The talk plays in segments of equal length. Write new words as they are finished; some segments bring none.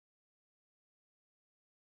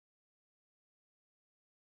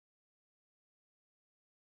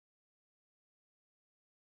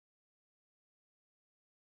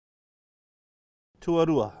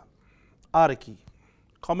Kooti Ariki,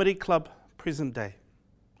 comedy club, present day.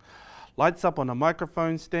 Lights up on a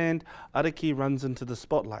microphone stand, Ariki runs into the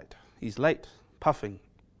spotlight. He's late, puffing.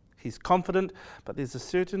 He's confident, but there's a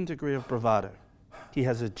certain degree of bravado. He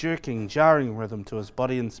has a jerking, jarring rhythm to his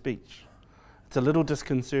body and speech. It's a little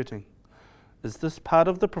disconcerting. Is this part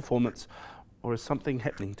of the performance, or is something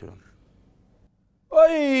happening to him?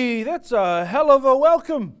 Oi, that's a hell of a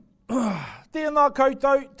welcome. Tēnā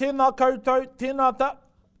koutou, tēnā koutou, tēnā ta.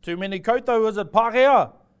 Too many koutou, is it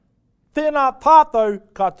Pākehā? Tēnā tātou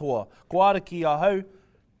katoa. Ko ariki ahau.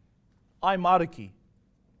 I'm Ariki.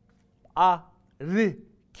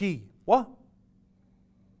 Ariki. What?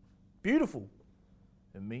 Beautiful.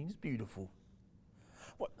 It means beautiful.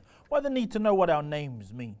 Why the need to know what our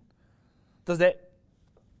names mean? Does that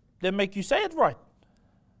make you say it right?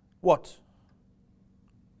 What?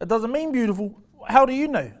 It doesn't mean beautiful. How do you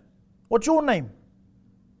know? What's your name?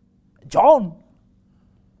 John.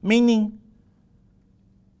 Meaning,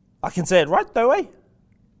 I can say it right though, eh?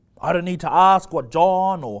 I don't need to ask what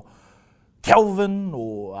John or Kelvin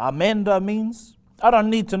or Amanda means. I don't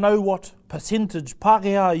need to know what percentage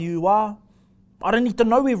Pākehā you are. I don't need to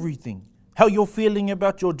know everything. How you're feeling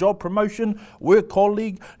about your job promotion, work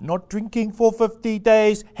colleague, not drinking for 50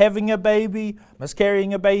 days, having a baby,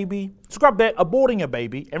 miscarrying a baby, scrub that, aborting a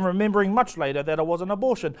baby, and remembering much later that it was an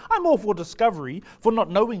abortion. I'm all for discovery, for not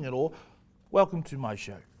knowing it all. Welcome to my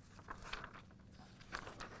show.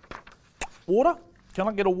 Water? Can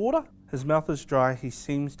I get a water? His mouth is dry. He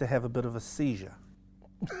seems to have a bit of a seizure.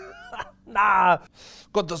 Nah,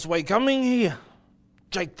 got this way coming here.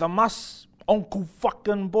 Jake the Muss, Uncle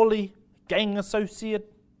fucking Bully, gang associate,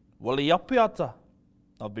 Willie Apiata.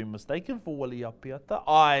 I've been mistaken for Willie Apiata.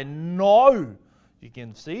 I know. You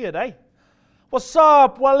can see it, eh? What's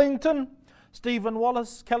up, Wellington? Stephen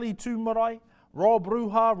Wallace, Kelly Tūmarai, Rob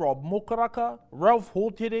Ruha, Rob Mokaraka, Ralph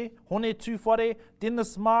Hōtere, Hone Tūwhare,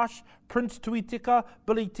 Dennis Marsh, Prince Tuitika,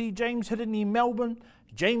 Billy T. James, Hirini Melbourne,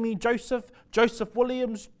 Jamie Joseph, Joseph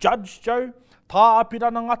Williams, Judge Joe, Tā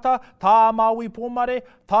Apiranangata, Tā Maui Pomare,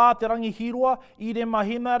 Tā Te Rangi Hiroa, Ire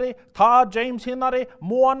Mahinare, Tā James Henare,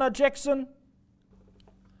 Moana Jackson,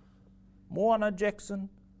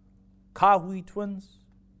 Kahui Twins,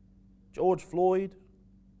 George Floyd,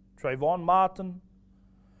 Trayvon Martin,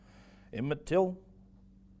 Emmett Till.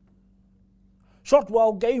 Shot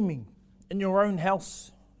while gaming in your own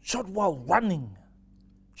house, shot while running,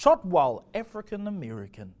 shot while African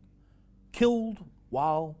American, killed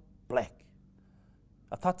while black.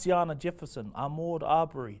 Tatiana Jefferson, Ahmaud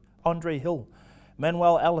Arbery, Andre Hill,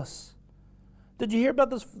 Manuel Ellis. Did you hear about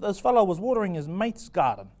this fellow was watering his mate's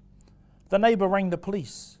garden? The neighbour rang the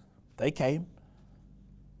police. They came.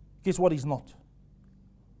 Guess what he's not?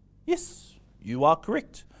 Yes, you are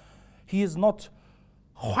correct. He is not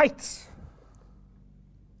white.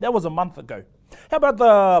 That was a month ago. How about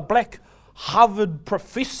the black Harvard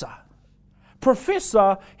professor?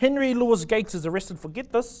 Professor Henry Louis Gates is arrested for,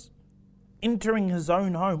 get this, entering his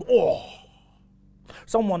own home. Oh!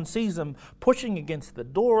 Someone sees him pushing against the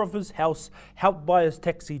door of his house, helped by his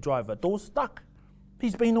taxi driver. Door stuck.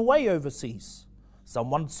 He's been away overseas.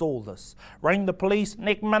 Someone saw this, rang the police.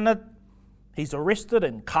 Next minute, he's arrested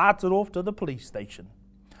and carted off to the police station.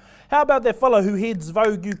 How about that fellow who heads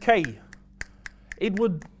Vogue UK?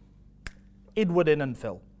 Edward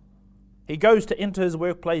Enninfil. He goes to enter his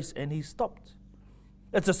workplace and he's stopped.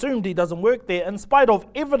 It's assumed he doesn't work there, in spite of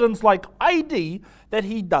evidence like ID that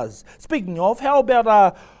he does. Speaking of, how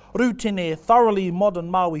about Rutene, thoroughly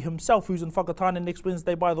modern Maui himself, who's in Whakataane next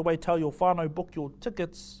Wednesday, by the way, tell your whānau, book your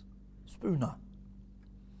tickets, Spooner.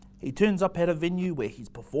 He turns up at a venue where he's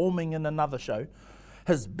performing in another show,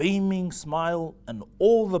 his beaming smile and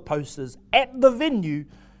all the posters at the venue,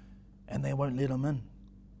 and they won't let him in.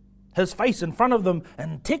 His face in front of them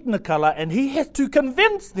in Technicolor, and he has to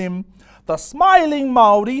convince them the smiling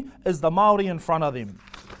Māori is the Māori in front of them.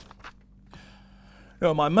 You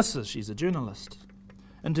know, my missus, she's a journalist,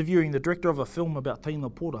 interviewing the director of a film about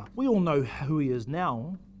Taina Pora. We all know who he is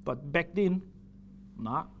now, but back then,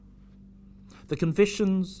 nah. The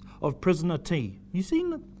Confessions of Prisoner T. You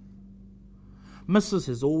seen it? Mrs.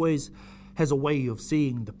 has a way of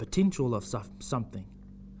seeing the potential of something.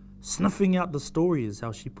 Sniffing out the story is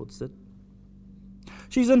how she puts it.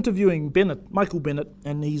 She's interviewing Michael Bennett,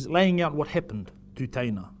 and he's laying out what happened to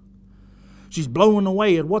Taina. She's blown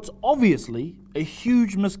away at what's obviously a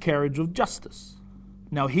huge miscarriage of justice.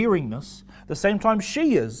 Now hearing this, the same time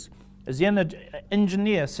she is the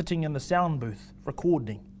engineer sitting in the sound booth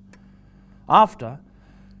recording. After,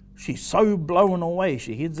 she's so blown away,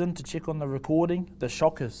 she heads in to check on the recording. The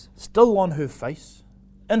shock is still on her face.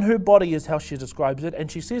 in her body is how she describes it, and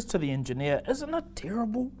she says to the engineer, "Isn't it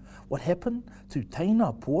terrible what happened to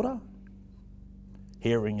Teina Pora?"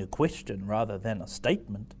 Hearing a question rather than a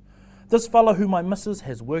statement, this fellow who my missus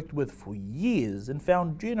has worked with for years and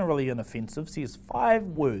found generally inoffensive says 5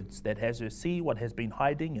 words that has her see what has been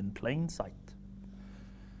hiding in plain sight.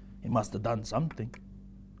 He must have done something.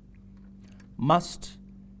 Must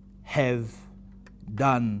have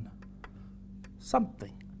done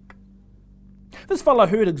something. This fellow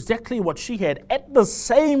heard exactly what she had at the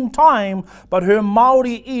same time, but her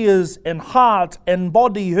Māori ears and heart and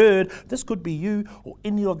body heard, "This could be you or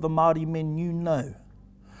any of the Māori men you know."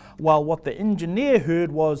 While what the engineer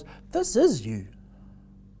heard was, "This is you.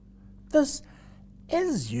 This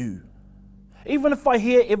is you. Even if I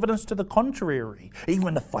hear evidence to the contrary,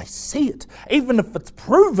 even if I see it, even if it's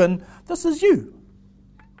proven, this is you."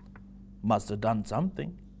 Must have done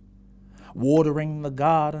something. Watering the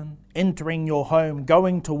garden, entering your home,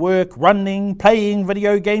 going to work, running, playing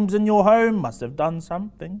video games in your home, must have done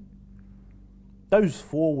something. Those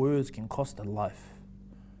 4 words can cost a life.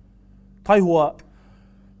 Tai Huata,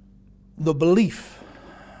 the belief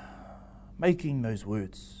making those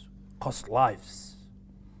words cost lives.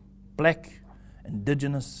 Black,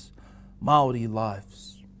 Indigenous, Māori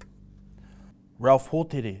lives. Ralph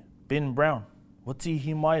Hotere, Ben Brown,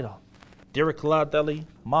 Watihi Maira, Derek Lardeli,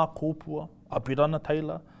 Mark Kōpua, Apirana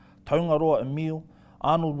Taylor, Taungaroa Emile,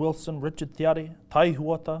 Arnold Wilson, Richard Tiare, Tai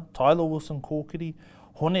Huata, Tyler Wilson-Korkiri,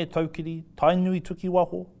 Hone Taukiri, Tainui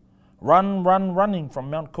Tukiwaho. Running from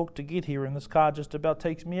Mount Cook to get here, and this car just about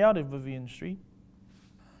takes me out of Vivian Street.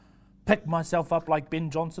 Pick myself up like Ben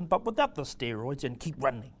Johnson, but without the steroids, and keep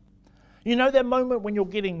running. You know that moment when you're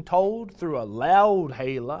getting told through a loud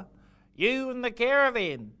hailer, "You in the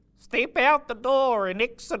caravan, step out the door and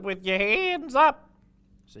exit with your hands up."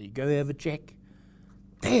 So you go have a check.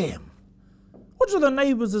 Damn, which of the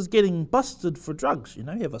neighbours is getting busted for drugs? You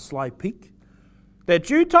have a sly peek. "That's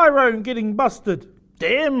you, Tyrone, getting busted."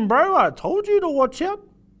 "Damn, bro, I told you to watch out."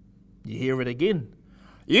 You hear it again.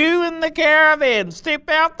 "You in the caravan, step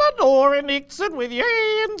out the door and exit with your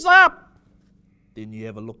hands up." Then you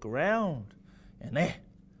have a look around, and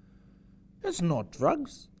it's not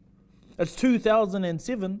drugs. It's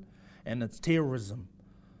 2007, and it's terrorism.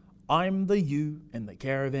 I'm the you, and the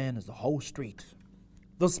caravan is the whole street.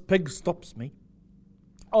 This pig stops me.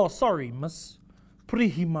 "Oh, sorry, miss.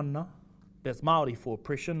 Prihimana." That's Māori for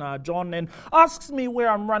oppression, John, and asks me where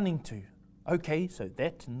I'm running to. Okay, so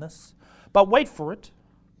that and this. But wait for it.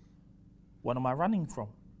 What am I running from?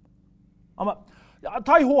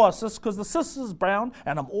 Tai Hoa, sis, because the sis is brown,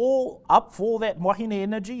 and I'm all up for that wahine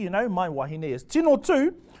energy. My wahine is tino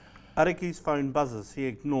too. Ariki's phone buzzes. He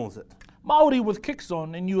ignores it. Māori with kicks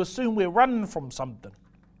on, and you assume we're running from something.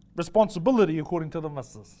 Responsibility, according to the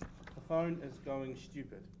missus. The phone is going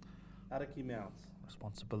stupid. Ariki mouths.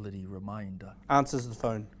 Responsibility reminder. Answers the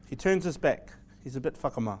phone. He turns his back. He's a bit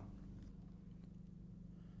whakama.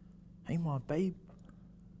 "Hey, my babe.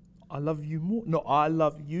 I love you more. No, I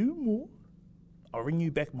love you more. I'll ring you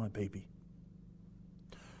back, my baby."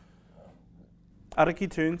 Ariki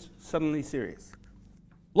turns, suddenly serious.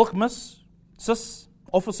 "Look, miss, sis,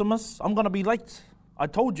 officer miss, I'm going to be late. I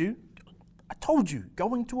told you,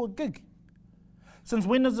 going to a gig. Since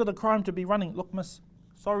when is it a crime to be running? Look, miss,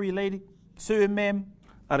 sorry, lady. Sir, ma'am."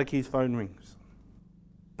 Ariki's phone rings.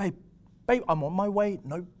 Babe, I'm on my way.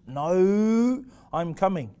 No, I'm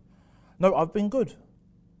coming. No, I've been good.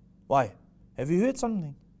 Why? Have you heard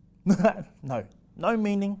something? No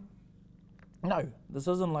meaning. No, this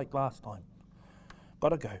isn't like last time.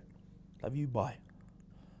 Gotta go. Love you, bye.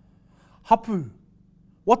 Hapu,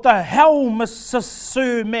 what the hell, Mrs.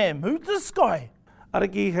 Sir, ma'am? Who's this guy?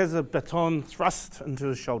 Ariki has a baton thrust into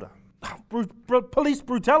his shoulder. Police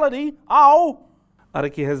brutality? Ow!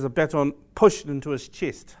 Ariki has a baton pushed into his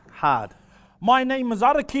chest, hard. "My name is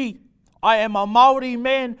Ariki. I am a Māori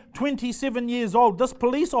man, 27 years old. This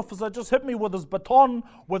police officer just hit me with his baton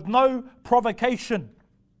with no provocation.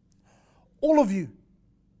 All of you,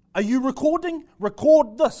 are you recording?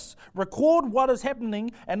 Record this. Record what is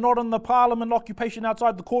happening and not in the parliament occupation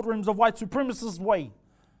outside the courtrooms of white supremacist way.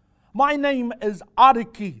 My name is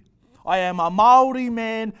Ariki. I am a Māori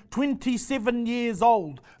man, 27 years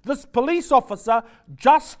old. This police officer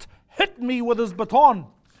just hit me with his baton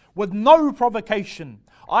with no provocation.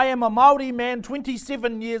 I am a Māori man,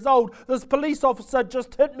 27 years old. This police officer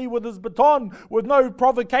just hit me with his baton with no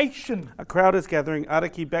provocation." A crowd is gathering.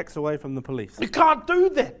 Ariki backs away from the police. "You can't do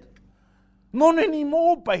that. Not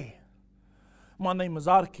anymore, bae. My name is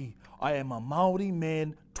Ariki. I am a Māori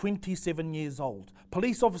man, 27 years old.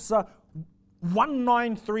 Police officer,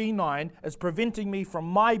 1939 is preventing me from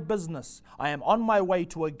my business. I am on my way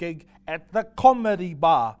to a gig at the comedy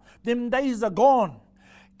bar. Them days are gone.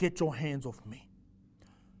 Get your hands off me.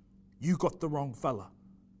 You got the wrong fella.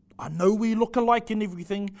 I know we look alike and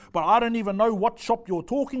everything, but I don't even know what shop you're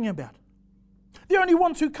talking about. The only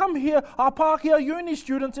ones who come here are Pākehā uni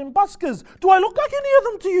students and buskers. Do I look like any of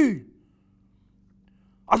them to you?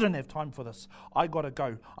 I don't have time for this. I gotta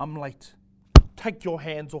go. I'm late. Take your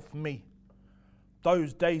hands off me.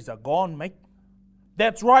 Those days are gone, mate.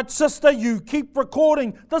 That's right, sister. You keep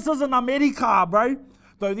recording. This isn't America, bro.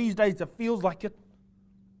 Though these days it feels like it.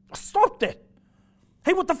 Stop that.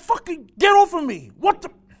 Hey, what the fuck? Get off of me. What the...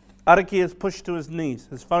 Ariki is pushed to his knees.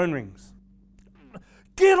 His phone rings.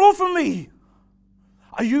 Get off of me.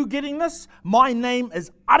 Are you getting this? My name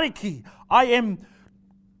is Ariki. I am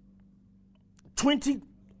 20...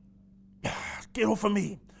 Get off of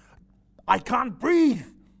me. I can't breathe.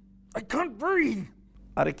 I can't breathe.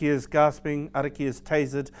 Ariki is gasping. Ariki is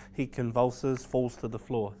tasered. He convulses, falls to the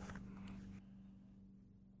floor.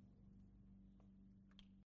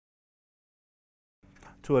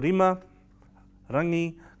 Maraea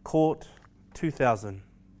Rangi, Court, 2000.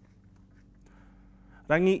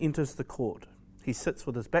 Rangi enters the court. He sits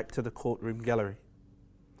with his back to the courtroom gallery.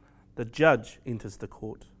 The judge enters the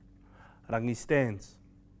court. Rangi stands.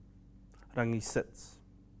 Rangi sits.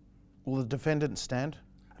 Will the defendant stand?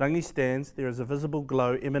 Rangi stands. There is a visible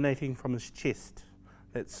glow emanating from his chest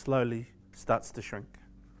that slowly starts to shrink.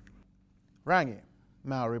 Rangi,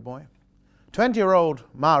 Maori boy. 20-year-old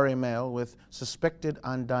Maori male with suspected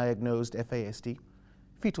undiagnosed FASD,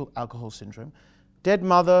 fetal alcohol syndrome, dead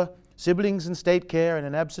mother, siblings in state care, and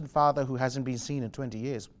an absent father who hasn't been seen in 20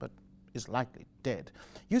 years, but is likely dead.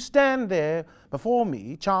 You stand there before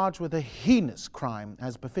me charged with a heinous crime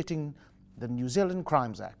as befitting the New Zealand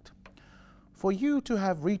Crimes Act. For you to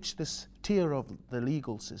have reached this tier of the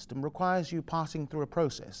legal system requires you passing through a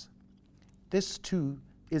process. This too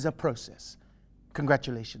is a process.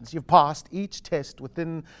 Congratulations, you've passed each test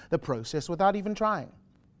within the process without even trying.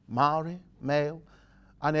 Maori, male,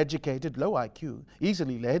 uneducated, low IQ,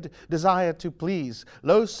 easily led, desire to please,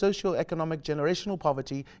 low socio-economic generational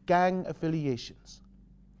poverty, gang affiliations.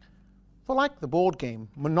 For like the board game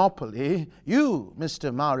Monopoly, you,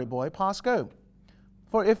 Mr. Maori boy, pass go.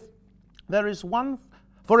 For if there is one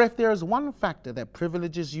factor that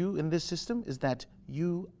privileges you in this system is that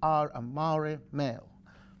you are a Maori male.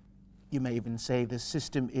 You may even say this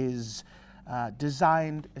system is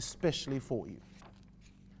designed especially for you.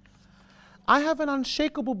 I have an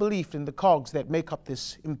unshakable belief in the cogs that make up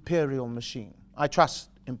this imperial machine. I trust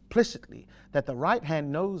implicitly that the right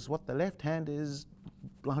hand knows what the left hand is,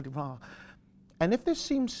 blah, blah, blah. And if this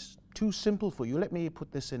seems too simple for you, let me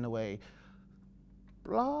put this in a way.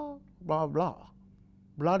 Blah, blah, blah.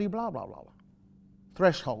 Bloody blah, blah, blah.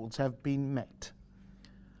 Thresholds have been met.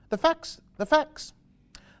 The facts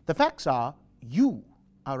are you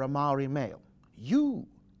are a Maori male. You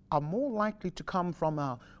are more likely to come from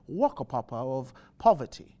a whakapapa of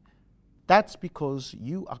poverty. That's because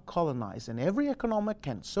you are colonized, and every economic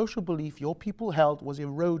and social belief your people held was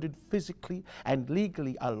eroded physically and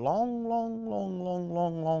legally a long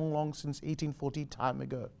since 1840 time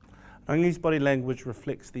ago. Rangi's body language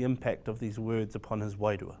reflects the impact of these words upon his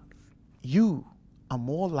wairua. You are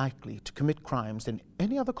more likely to commit crimes than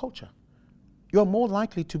any other culture. You are more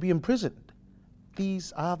likely to be imprisoned.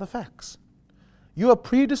 These are the facts. You are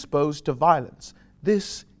predisposed to violence.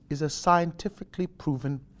 This is a scientifically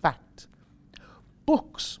proven fact.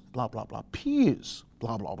 Books, blah, blah, blah, peers,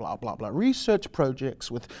 blah, blah, blah, blah, blah, research projects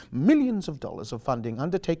with millions of dollars of funding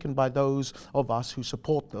undertaken by those of us who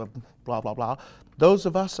support the blah, blah, blah. Those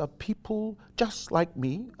of us are people just like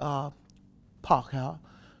me, Pākehā,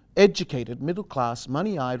 educated, middle class,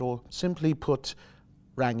 money-eyed, or simply put,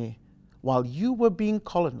 Rangi. While you were being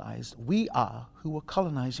colonized, we are who were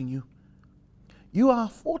colonizing you. You are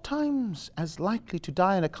 4 times as likely to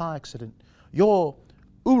die in a car accident. Your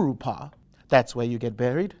urupa, that's where you get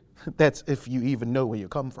buried, that's if you even know where you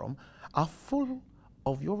come from, are full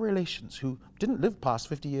of your relations who didn't live past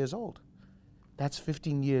 50 years old. That's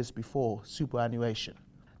 15 years before superannuation.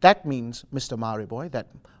 That means, Mr. Maori boy, that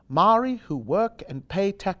Maori who work and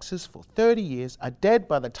pay taxes for 30 years are dead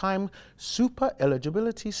by the time super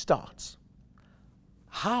eligibility starts.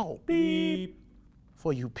 How? Beep.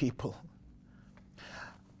 For you people.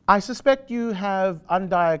 I suspect you have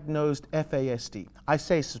undiagnosed FASD. I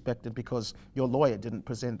say suspected because your lawyer didn't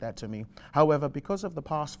present that to me. However, because of the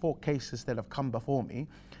past 4 cases that have come before me,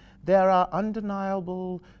 there are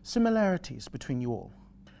undeniable similarities between you all.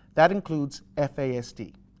 That includes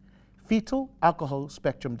FASD, fetal alcohol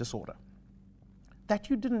spectrum disorder. That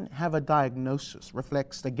you didn't have a diagnosis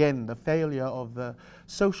reflects, again, the failure of the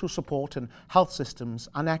social support and health systems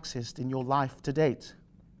unaccessed in your life to date.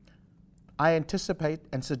 I anticipate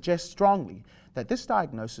and suggest strongly that this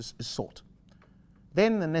diagnosis is sought.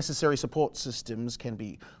 Then the necessary support systems can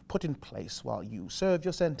be put in place while you serve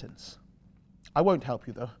your sentence. I won't help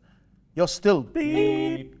you, though. You're still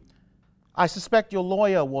beep. I suspect your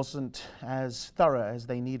lawyer wasn't as thorough as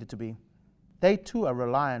they needed to be. They too are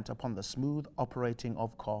reliant upon the smooth operating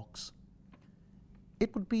of cogs.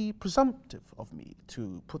 It would be presumptive of me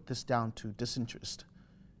to put this down to disinterest.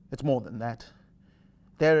 It's more than that.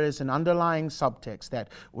 There is an underlying subtext that,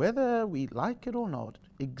 whether we like it or not,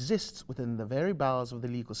 exists within the very bowels of the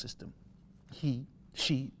legal system. He,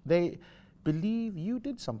 she, they believe you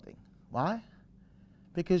did something. Why?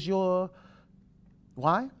 Because you are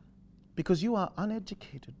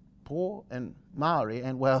uneducated, poor, and Maori,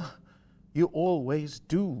 and, well, you always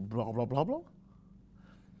do blah, blah, blah, blah.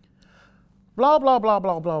 Blah, blah, blah,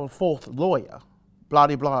 blah, blah, fourth lawyer, blah,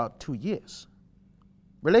 blah, blah, 2 years.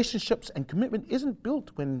 Relationships and commitment isn't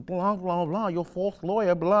built when blah, blah, blah, your fourth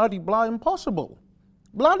lawyer, blah, blah, blah, impossible.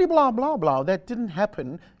 Blah, blah, blah, blah, that didn't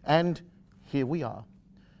happen, and here we are.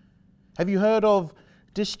 Have you heard of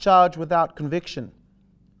discharge without conviction?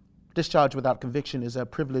 Discharge without conviction is a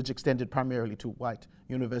privilege extended primarily to white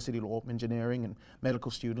university law, engineering, and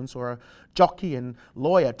medical students, or a jockey and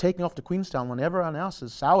lawyer taking off to Queenstown when everyone else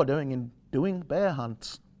is sourdoughing and doing bear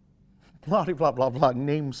hunts. Blah, blah, blah, blah,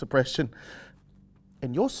 name suppression.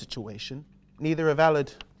 In your situation, neither are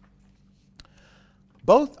valid.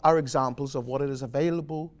 Both are examples of what it is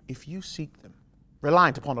available if you seek them,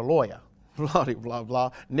 reliant upon a lawyer. Blah, blah, blah,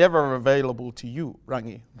 never available to you,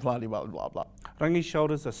 Rangi. Blah, blah, blah, blah. Rangi's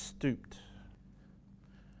shoulders are stooped.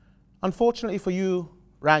 Unfortunately for you,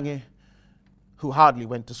 Rangi, who hardly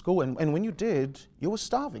went to school, and when you did, you were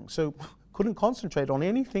starving, so couldn't concentrate on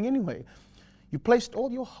anything anyway. You placed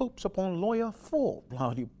all your hopes upon lawyer 4,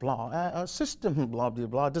 blah, blah, blah, a system, blah, blah,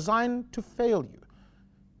 blah, designed to fail you.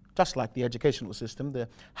 Just like the educational system, the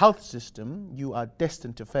health system, you are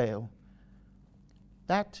destined to fail.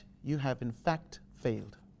 That you have in fact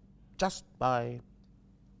failed, just by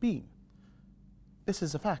being. This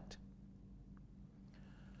is a fact.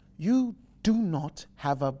 You do not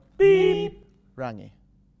have a beep, Rangi.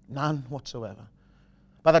 None whatsoever.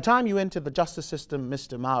 By the time you enter the justice system,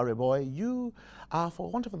 Mr. Maori boy, you are,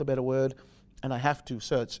 for want of a better word, and I have to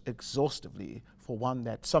search exhaustively for one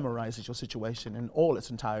that summarizes your situation in all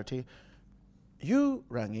its entirety, you,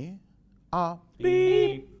 Rangi, are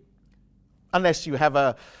beep. Unless you have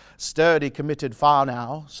a sturdy, committed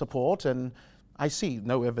whānau support, and I see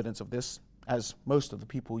no evidence of this, as most of the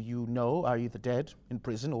people you know are either dead, in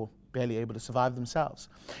prison, or barely able to survive themselves.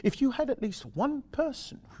 If you had at least one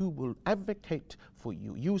person who will advocate for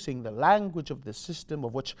you using the language of the system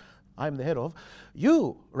of which I'm the head of,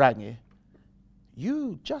 you, Rangi,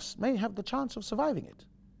 you just may have the chance of surviving it.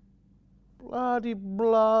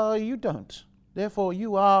 Blah, you don't. Therefore,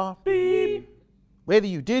 you are beep. Whether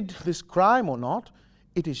you did this crime or not,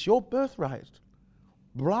 it is your birthright.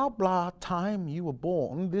 Blah, blah, time you were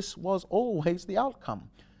born, this was always the outcome.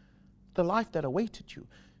 The life that awaited you.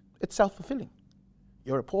 It's self-fulfilling.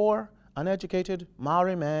 You're a poor, uneducated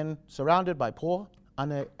Maori man surrounded by poor,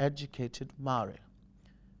 uneducated Maori.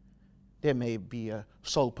 There may be a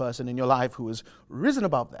sole person in your life who has risen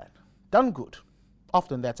above that, done good.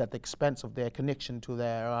 Often that's at the expense of their connection to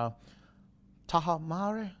their taha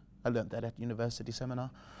Maori. I learned that at university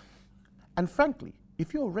seminar. And frankly,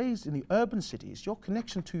 if you're raised in the urban cities, your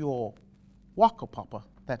connection to your whakapapa,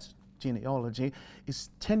 that's genealogy, is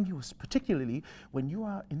tenuous, particularly when you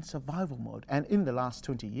are in survival mode. And in the last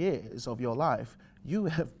 20 years of your life, you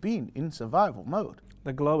have been in survival mode.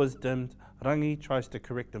 The glow is dimmed. Rangi tries to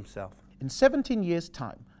correct himself. In 17 years'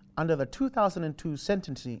 time, under the 2002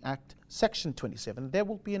 Sentencing Act, Section 27, there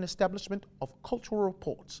will be an establishment of cultural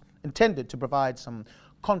reports intended to provide some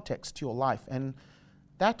context to your life and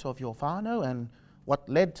that of your whānau and what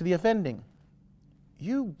led to the offending.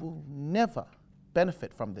 You will never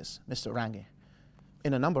benefit from this, Mr. Rangi,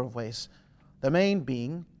 in a number of ways. The main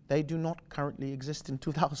being they do not currently exist in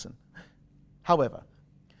 2000. However,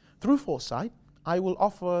 through foresight, I will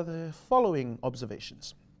offer the following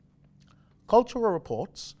observations. Cultural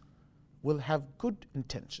reports will have good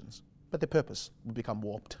intentions, but their purpose will become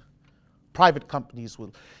warped. Private companies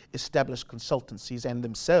will establish consultancies and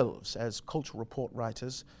themselves as cultural report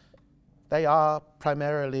writers. They are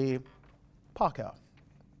primarily Pākehā.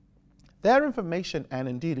 Their information and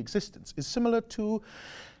indeed existence is similar to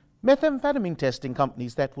methamphetamine testing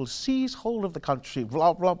companies that will seize hold of the country,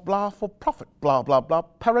 blah, blah, blah, for profit, blah, blah, blah,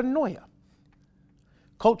 paranoia.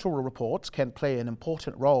 cultural reports can play an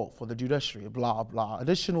important role for the judiciary, blah, blah.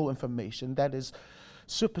 Additional information that is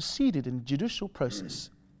superseded in the judicial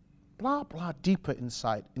process, blah, blah. Deeper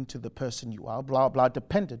insight into the person you are, blah, blah,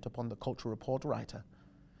 dependent upon the cultural report writer.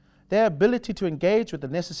 Their ability to engage with the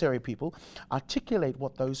necessary people, articulate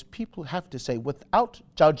what those people have to say without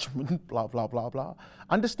judgment, blah, blah, blah, blah.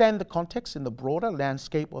 Understand the context in the broader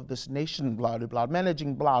landscape of this nation, blah, blah, blah,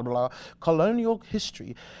 managing, blah, blah, colonial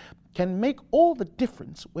history can make all the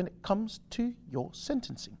difference when it comes to your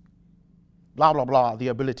sentencing. Blah, blah, blah, the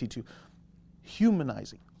ability to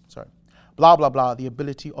blah, blah, blah, the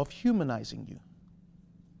ability of humanizing you.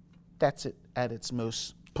 That's it at its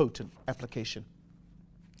most potent application.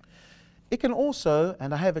 It can also,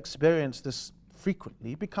 and I have experienced this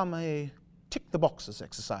frequently, become a tick-the-boxes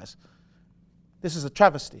exercise. This is a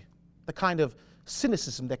travesty, the kind of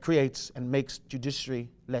cynicism that creates and makes judiciary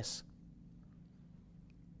less.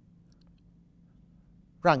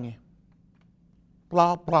 Rangi,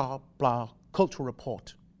 blah, blah, blah, cultural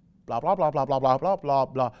report, blah, blah, blah, blah, blah, blah, blah, blah,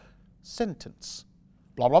 blah, sentence,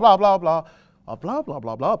 blah, blah, blah, blah, blah, blah, blah,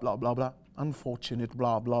 blah, blah, blah, blah, blah, unfortunate,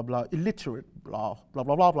 blah, blah, blah, illiterate, blah, blah,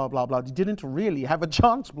 blah, blah, blah, blah, blah, you didn't really have a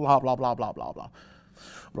chance, blah, blah, blah, blah, blah, blah,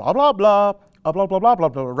 blah, blah, blah, blah, blah, blah, blah,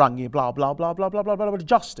 blah, Rangi, blah, blah, blah, blah, blah, blah, blah,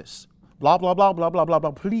 justice, blah, blah, blah, blah, blah, blah,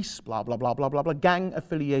 blah, police, blah, blah, blah, blah, blah, blah, gang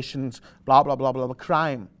affiliations, blah, blah, blah, blah, blah,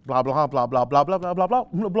 crime, blah, blah, blah, blah, blah, blah, blah, blah, blah,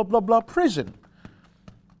 blah, blah, blah, blah, prison.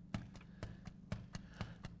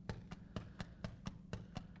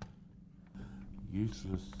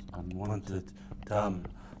 Useless, unwanted, dumb,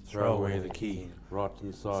 throw away the key, rot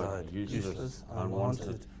inside, useless,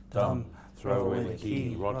 unwanted, dumb, throw away the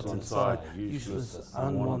key, rot inside, useless,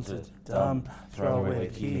 unwanted, dumb, throw away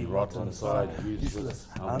the key, rot inside, useless,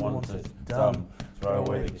 unwanted, dumb, throw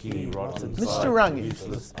away the key, rot inside. Mr. Rangi,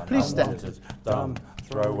 useless, please stand. Dumb,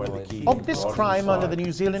 throw away the key. Of this crime under the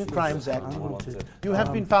New Zealand Crimes Act, you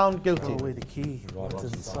have been found guilty. Throw away the key, rot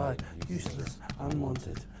inside, useless,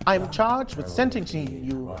 unwanted. I am charged with sentencing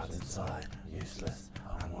you Rot inside, useless,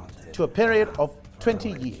 unwanted. to a period of 20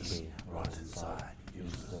 years. Rot inside,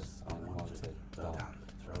 useless, unwanted, dumb,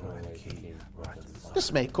 throw away the key, rot inside.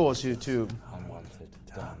 This may cause you to Unwanted,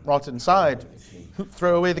 dumb, rot inside,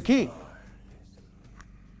 throw away the key.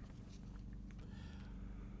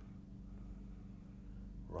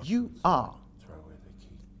 You are throw away the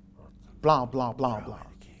key, rot blah, blah, blah, blah.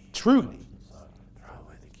 Truly. throw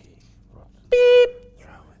away the key, rot Beep. throw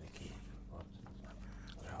away the key,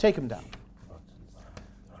 rot Take him down.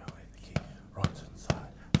 throw away the key, rot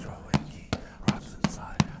inside, throw away the key, rot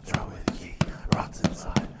inside, throw away the key, rot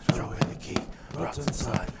inside, throw away the key, rot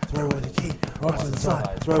inside, throw away the key, rot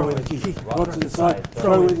inside, throw away the key, rot inside,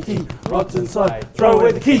 throw away the key, rot inside, throw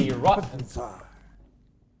away the key, rot inside.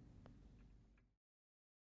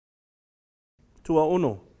 Tua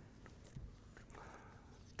ono.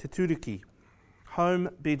 Te Tūruki, home,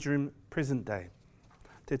 bedroom, present day.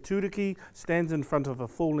 Te Tūruki stands in front of a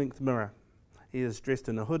full-length mirror. He is dressed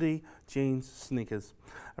in a hoodie, jeans, sneakers.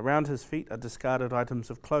 Around his feet are discarded items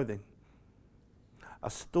of clothing. A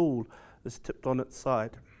stool is tipped on its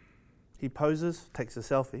side. He poses, takes a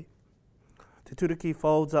selfie. Te Tūruki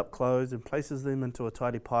folds up clothes and places them into a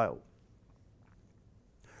tidy pile.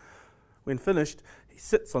 When finished, he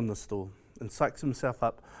sits on the stool and psychs himself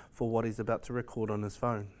up for what he's about to record on his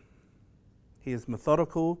phone. He is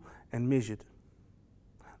methodical and measured.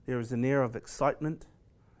 There is an air of excitement,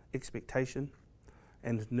 expectation,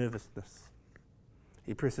 and nervousness.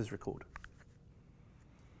 He presses record.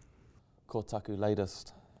 Kotaku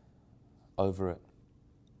latest, over it.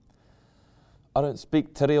 I don't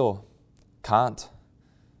speak te reo, can't.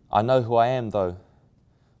 I know who I am though.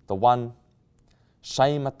 The one,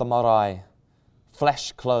 shame at the marae,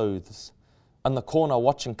 flash clothes, in the corner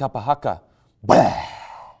watching kapahaka, blah!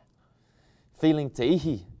 Feeling te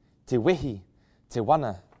ihi, te wehi, te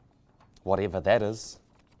wana, whatever that is.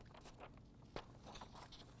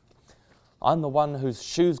 I'm the one whose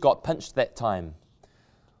shoes got pinched that time,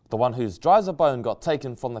 the one whose dryzer bone got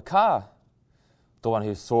taken from the car, the one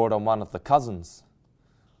who saw it on one of the cousins,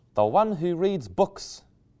 the one who reads books.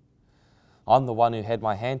 I'm the one who had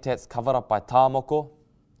my hand tats covered up by tāmoko,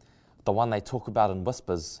 the one they talk about in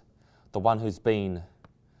whispers, the one who's been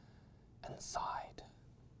inside.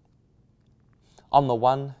 I'm the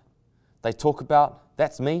one they talk about,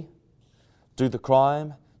 that's me. Do the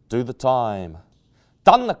crime, do the time.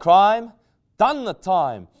 Done the crime, done the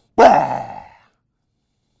time. Bah!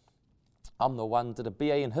 I'm the one did a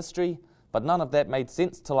BA in history, but none of that made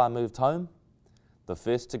sense till I moved home. The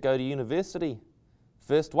first to go to university,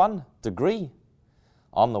 first one, degree.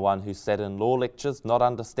 I'm the one who sat in law lectures not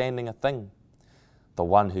understanding a thing. The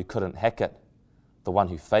one who couldn't hack it, the one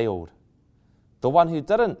who failed, the one who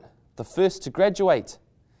didn't, the first to graduate,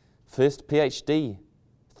 first PhD,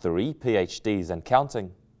 3 PhDs and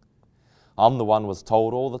counting. I'm the one who was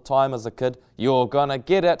told all the time as a kid, you're gonna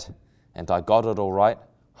get it, and I got it all right,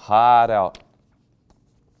 hard out.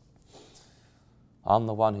 I'm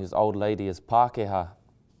the one whose old lady is Pākehā.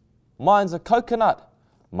 Mine's a coconut,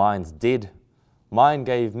 mine's dead, mine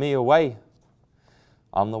gave me away.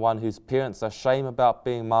 I'm the one whose parents are shame about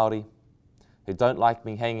being Māori, who don't like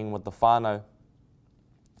me hanging with the whānau.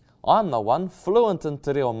 I'm the one fluent in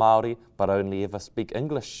te reo Māori, but only ever speak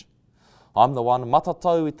English. I'm the one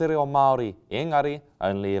matatau i te reo Māori, engari,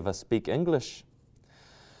 only ever speak English.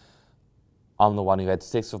 I'm the one who had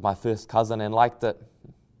sex with my first cousin and liked it.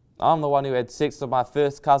 I'm the one who had sex with my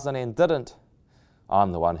first cousin and didn't.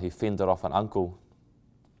 I'm the one who fended off an uncle,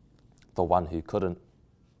 the one who couldn't.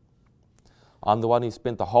 I'm the one who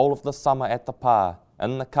spent the whole of the summer at the pā,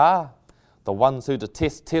 in the car, the ones who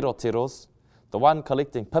detest teros, the one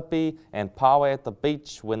collecting pipi and pawe at the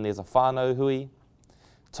beach when there's a whānau hui,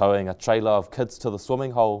 towing a trailer of kids to the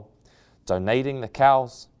swimming hole, donating the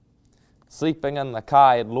cows, sleeping in the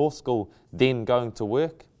car at law school, then going to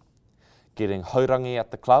work, getting haurangi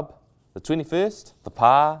at the club, the 21st, the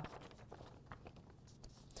pā,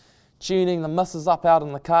 tuning the missus up out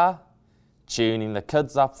in the car, tuning the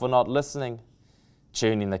kids up for not listening,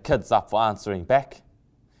 tuning the kids up for answering back.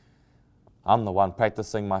 I'm the one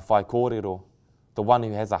practicing my whai kōrero, the one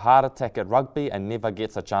who has a heart attack at rugby and never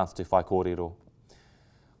gets a chance to whai kōrero.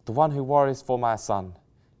 The one who worries for my son.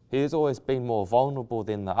 He has always been more vulnerable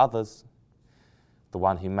than the others. The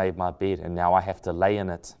one who made my bed and now I have to lay in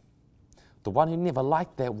it. The one who never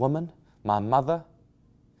liked that woman, my mother.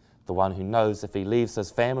 The one who knows if he leaves his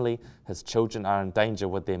family, his children are in danger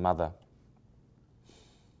with their mother.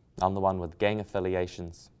 I'm the one with gang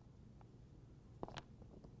affiliations.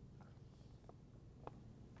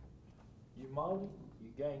 You Māori, you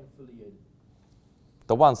gang affiliated.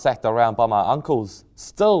 The one sacked around by my uncles.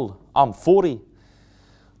 Still, I'm 40.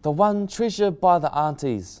 The one treasured by the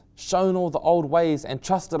aunties, shown all the old ways and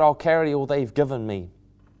trusted I'll carry all they've given me.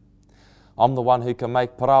 I'm the one who can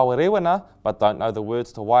make parawa rewena, but don't know the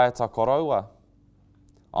words to waiata koroua.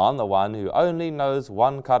 I'm the one who only knows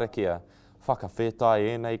one karakia,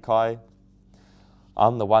 whakawhetai e nei kai.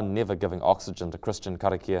 I'm the one never giving oxygen to Christian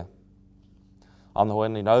karakia. I'm the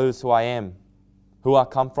one who knows who I am, who I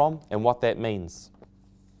come from, and what that means.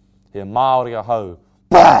 He Māori ahau.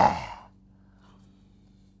 Bah!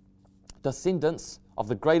 Descendants of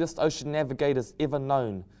the greatest ocean navigators ever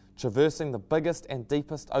known, traversing the biggest and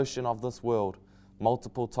deepest ocean of this world,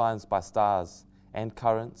 multiple times by stars, and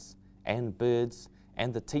currents, and birds,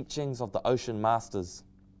 and the teachings of the ocean masters.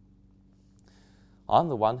 I'm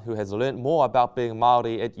the one who has learnt more about being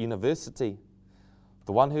Māori at university.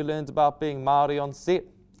 The one who learned about being Māori on set,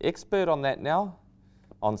 expert on that now.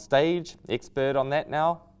 On stage, expert on that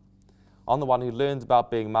now. I'm the one who learned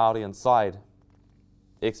about being Māori inside,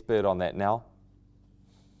 expert on that now.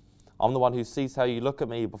 I'm the one who sees how you look at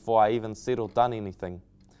me before I even said or done anything.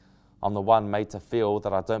 I'm the one made to feel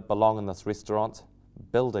that I don't belong in this restaurant,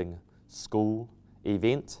 building, school,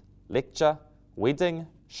 event, lecture, wedding,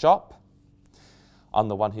 shop. I'm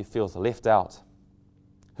the one who feels left out,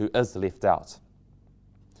 who is left out.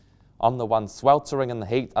 I'm the one sweltering in the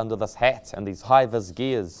heat under this hat and these high-vis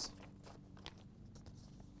gears,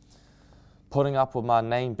 putting up with my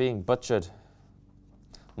name being butchered.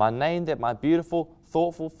 My name that my beautiful,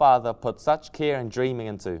 thoughtful father put such care and dreaming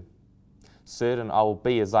into. Certain I will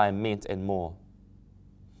be as I am meant and more.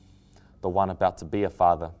 The one about to be a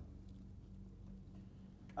father.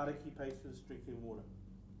 Ariki paces drinking water.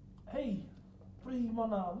 Hey,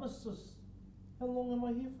 Primana, missus, how long am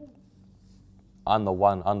I here for? I'm the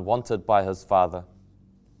one unwanted by his father.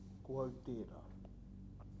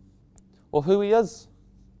 Or who he is.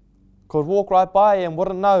 Could walk right by and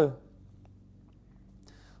wouldn't know.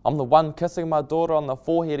 I'm the one kissing my daughter on the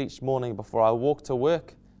forehead each morning before I walk to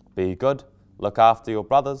work. Be good, look after your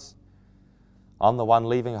brothers. I'm the one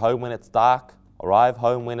leaving home when it's dark, arrive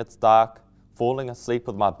home when it's dark, falling asleep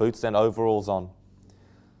with my boots and overalls on.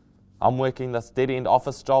 I'm working this dead-end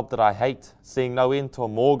office job that I hate, seeing no end to a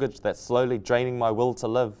mortgage that's slowly draining my will to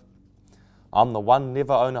live. I'm the one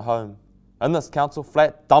never own a home. In this council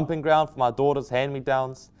flat, dumping ground for my daughter's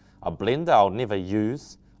hand-me-downs, a blender I'll never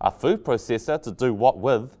use, a food processor to do what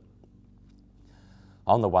with.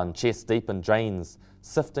 I'm the one chest deep in drains,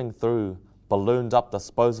 sifting through ballooned up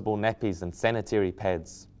disposable nappies and sanitary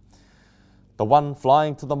pads. The one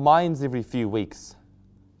flying to the mines every few weeks.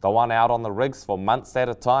 The one out on the rigs for months at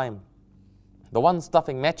a time. The one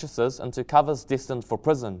stuffing mattresses into covers destined for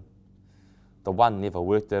prison. The one never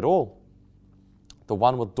worked at all. The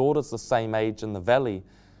one with daughters the same age in the valley.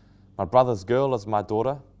 My brother's girl is my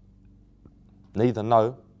daughter. Neither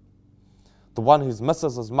know. The one whose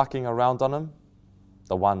missus is mucking around on him.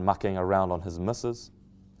 The one mucking around on his missus.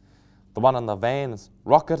 The one in the vans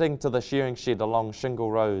rocketing to the shearing shed along shingle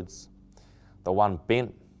roads. The one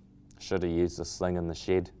bent, should have used a sling in the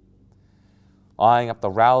shed. Eyeing up the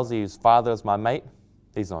Rousey whose father is my mate.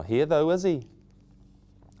 He's not here though, is he?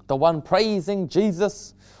 The one praising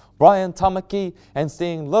Jesus, Brian Tamaki, and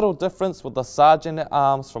seeing little difference with the sergeant at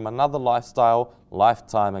arms from another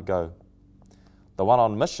lifetime ago. The one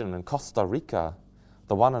on mission in Costa Rica.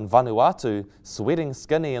 The one in Vanuatu, sweating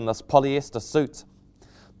skinny in this polyester suit.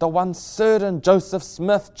 The one certain Joseph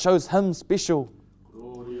Smith chose him special.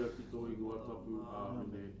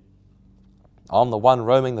 I'm the one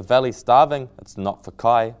roaming the valley starving, it's not for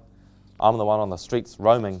Kai. I'm the one on the streets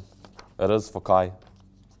roaming, it is for Kai.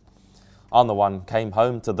 I'm the one came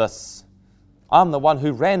home to this. I'm the one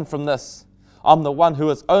who ran from this. I'm the one who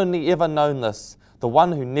has only ever known this. The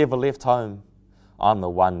one who never left home. I'm the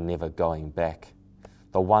one never going back.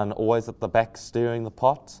 The one always at the back stirring the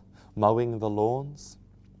pot, mowing the lawns.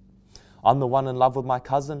 I'm the one in love with my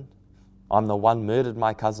cousin. I'm the one murdered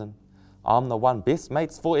my cousin. I'm the one best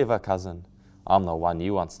mates forever cousin. I'm the one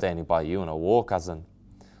you want standing by you in a war cousin.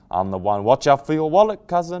 I'm the one watch out for your wallet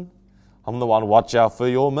cousin. I'm the one watch out for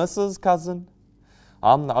your missus cousin.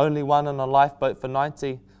 I'm the only one in a lifeboat for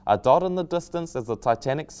 90. A dot in the distance as the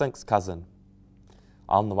Titanic sinks cousin.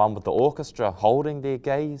 I'm the one with the orchestra holding their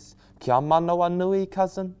gaze. Kia manawa nui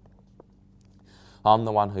cousin. I'm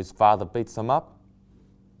the one whose father beats him up.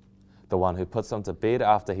 The one who puts him to bed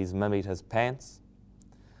after he's mimmied his pants.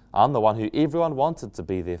 I'm the one who everyone wanted to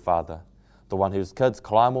be their father. The one whose kids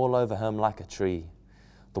climb all over him like a tree.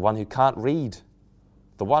 The one who can't read.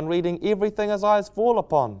 The one reading everything his eyes fall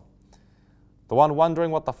upon. The one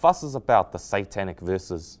wondering what the fuss is about, the satanic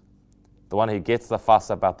verses. The one who gets the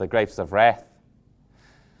fuss about the grapes of wrath.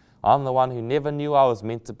 I'm the one who never knew I was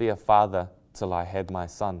meant to be a father till I had my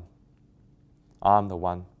son. I'm the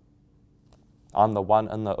one. I'm the one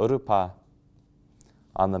in the urupa.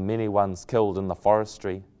 I'm the many ones killed in the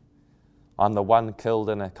forestry. I'm the one killed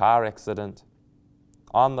in a car accident.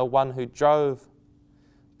 I'm the one who drove.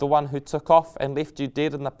 The one who took off and left you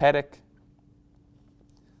dead in the paddock.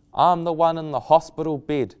 I'm the one in the hospital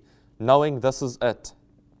bed, knowing this is it.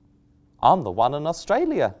 I'm the one in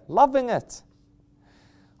Australia, loving it.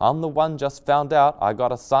 I'm the one just found out I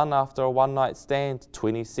got a son after a one-night stand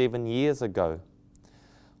 27 years ago.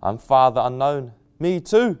 I'm father unknown. Me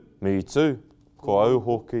too. Ko au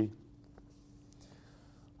hoki.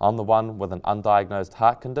 I'm the one with an undiagnosed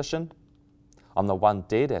heart condition. I'm the one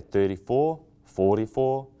dead at 34,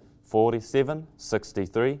 44, 47,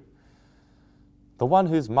 63. The one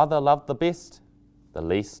whose mother loved the best, the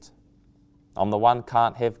least. I'm the one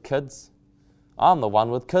can't have kids. I'm the one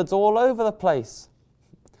with kids all over the place.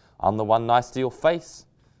 I'm the one nice to your face.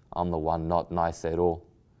 I'm the one not nice at all.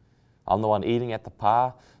 I'm the one eating at the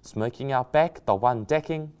pa, smoking out back, the one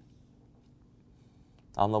decking.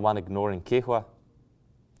 I'm the one ignoring kehua.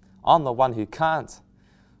 I'm the one who can't.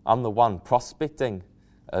 I'm the one prospecting.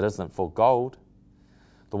 It isn't for gold.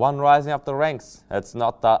 The one rising up the ranks. It's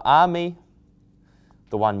not the army.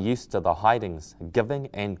 The one used to the hidings, giving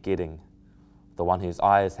and getting. The one whose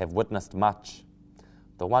eyes have witnessed much.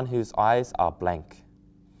 The one whose eyes are blank.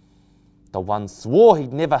 The one swore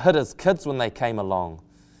he'd never hit his kids when they came along.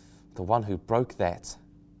 The one who broke that.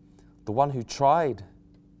 The one who tried.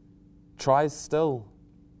 Tries still.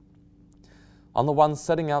 I'm the one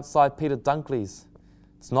sitting outside Peter Dunkley's.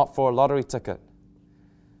 It's not for a lottery ticket.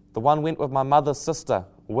 The one went with my mother's sister,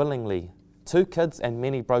 willingly. 2 kids and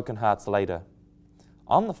many broken hearts later.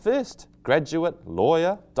 I'm the first graduate,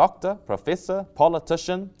 lawyer, doctor, professor,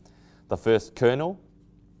 politician. The first colonel.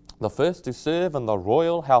 The first to serve in the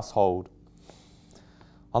royal household.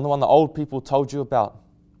 I'm the one the old people told you about.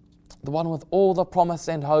 The one with all the promise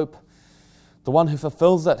and hope. The one who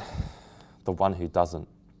fulfills it. The one who doesn't.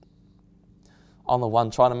 I'm the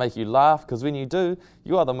one trying to make you laugh, because when you do,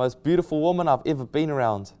 you are the most beautiful woman I've ever been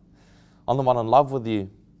around. I'm the one in love with you.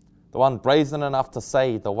 The one brazen enough to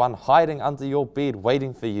say, the one hiding under your bed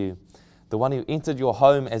waiting for you. The one who entered your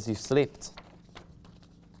home as you slept.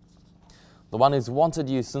 The one who's wanted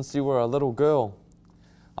you since you were a little girl.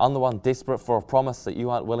 I'm the one desperate for a promise that you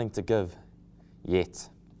aren't willing to give. Yet.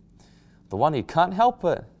 The one who can't help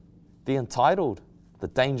it. The entitled, the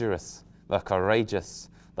dangerous, the courageous,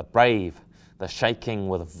 the brave, the shaking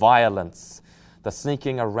with violence, the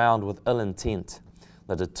sneaking around with ill intent,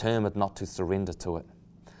 the determined not to surrender to it.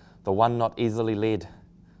 The one not easily led,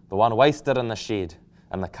 the one wasted in the shed,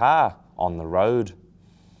 in the car, on the road.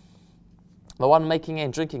 The one making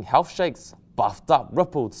and drinking health shakes, buffed up,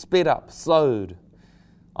 rippled, sped up, slowed.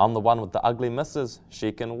 I'm the one with the ugly missus,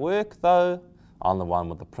 she can work though. I'm the one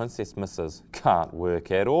with the princess missus, can't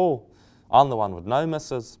work at all. I'm the one with no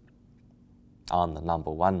missus, I'm the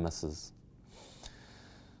number one missus.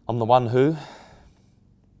 I'm the one who,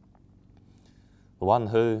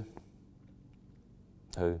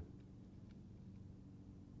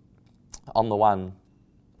 I'm the one.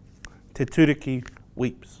 Te Tūruki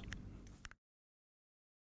weeps.